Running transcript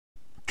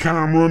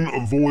Cameron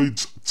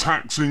avoids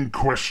taxing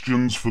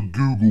questions for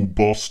Google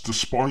boss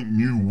despite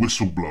new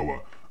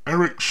whistleblower.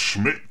 Eric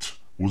Schmidt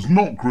was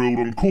not grilled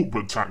on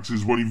corporate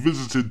taxes when he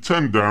visited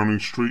 10 Downing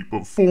Street,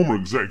 but former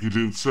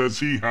executive says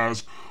he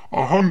has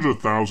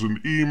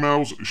 100,000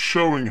 emails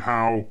showing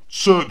how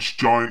search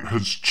giant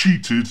has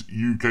cheated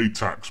UK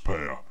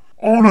taxpayer.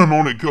 On and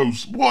on it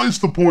goes. What is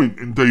the point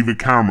in David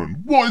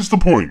Cameron? What is the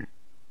point?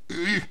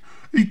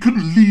 He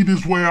couldn't lead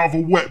his way out of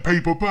a wet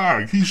paper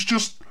bag. He's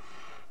just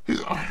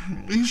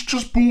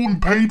bought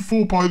and paid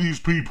for by these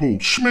people.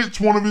 Schmidt's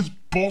one of his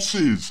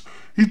bosses.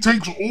 He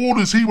takes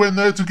orders. He went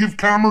there to give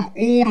Cameron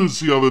orders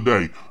the other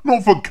day,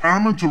 not for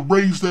Cameron to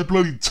raise their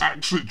bloody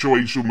tax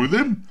situation with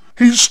him.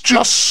 He's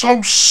just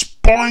so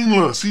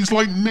spineless. He's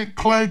like Nick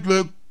Clegg.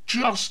 They're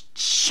just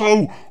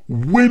so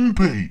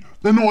wimpy.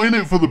 They're not in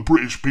it for the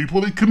British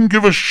people. They couldn't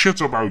give a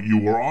shit about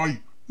you or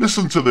I.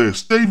 Listen to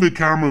this. David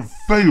Cameron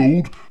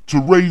failed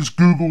to raise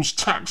Google's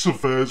tax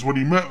affairs when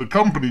he met the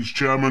company's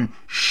chairman,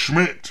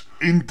 Schmidt,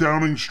 in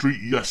Downing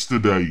Street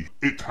yesterday.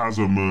 It has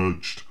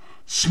emerged.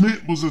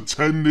 Schmidt was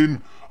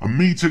attending a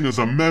meeting as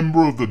a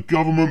member of the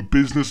Government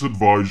Business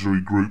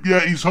Advisory Group.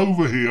 Yeah, he's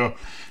over here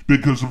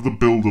because of the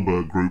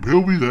Bilderberg Group.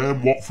 He'll be there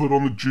in Watford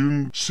on the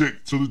June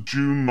 6th to the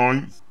June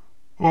 9th.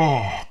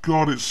 Oh,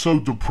 God, it's so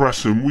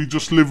depressing. We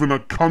just live in a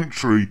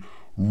country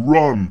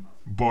run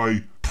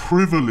by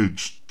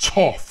privileged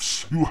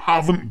toffs who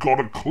haven't got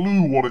a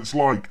clue what it's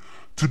like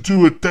to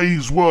do a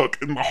day's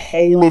work in the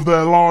whole of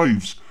their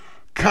lives.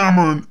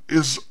 Cameron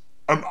is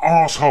an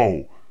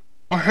arsehole.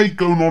 I hate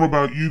going on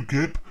about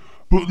UKIP,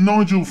 but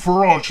Nigel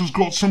Farage has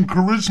got some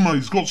charisma,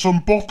 he's got some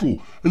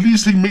bottle. At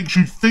least he makes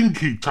you think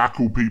he'd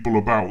tackle people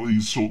about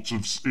these sorts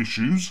of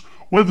issues.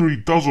 Whether he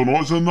does or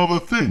not is another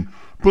thing.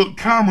 But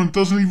Cameron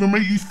doesn't even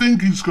make you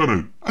think he's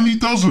gonna. And he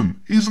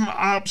doesn't. He's an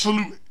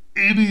absolute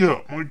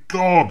idiot, my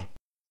God.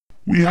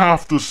 We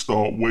have to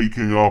start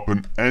waking up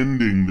and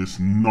ending this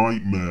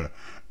nightmare.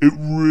 It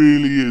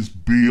really is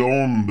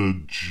beyond a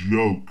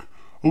joke.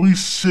 Are we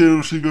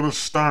seriously going to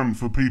stand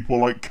for people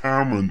like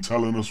Cameron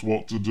telling us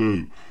what to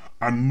do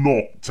and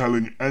not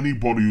telling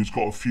anybody who's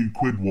got a few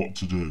quid what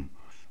to do?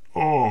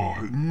 Oh,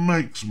 it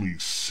makes me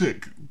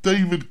sick.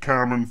 David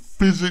Cameron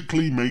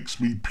physically makes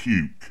me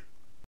puke.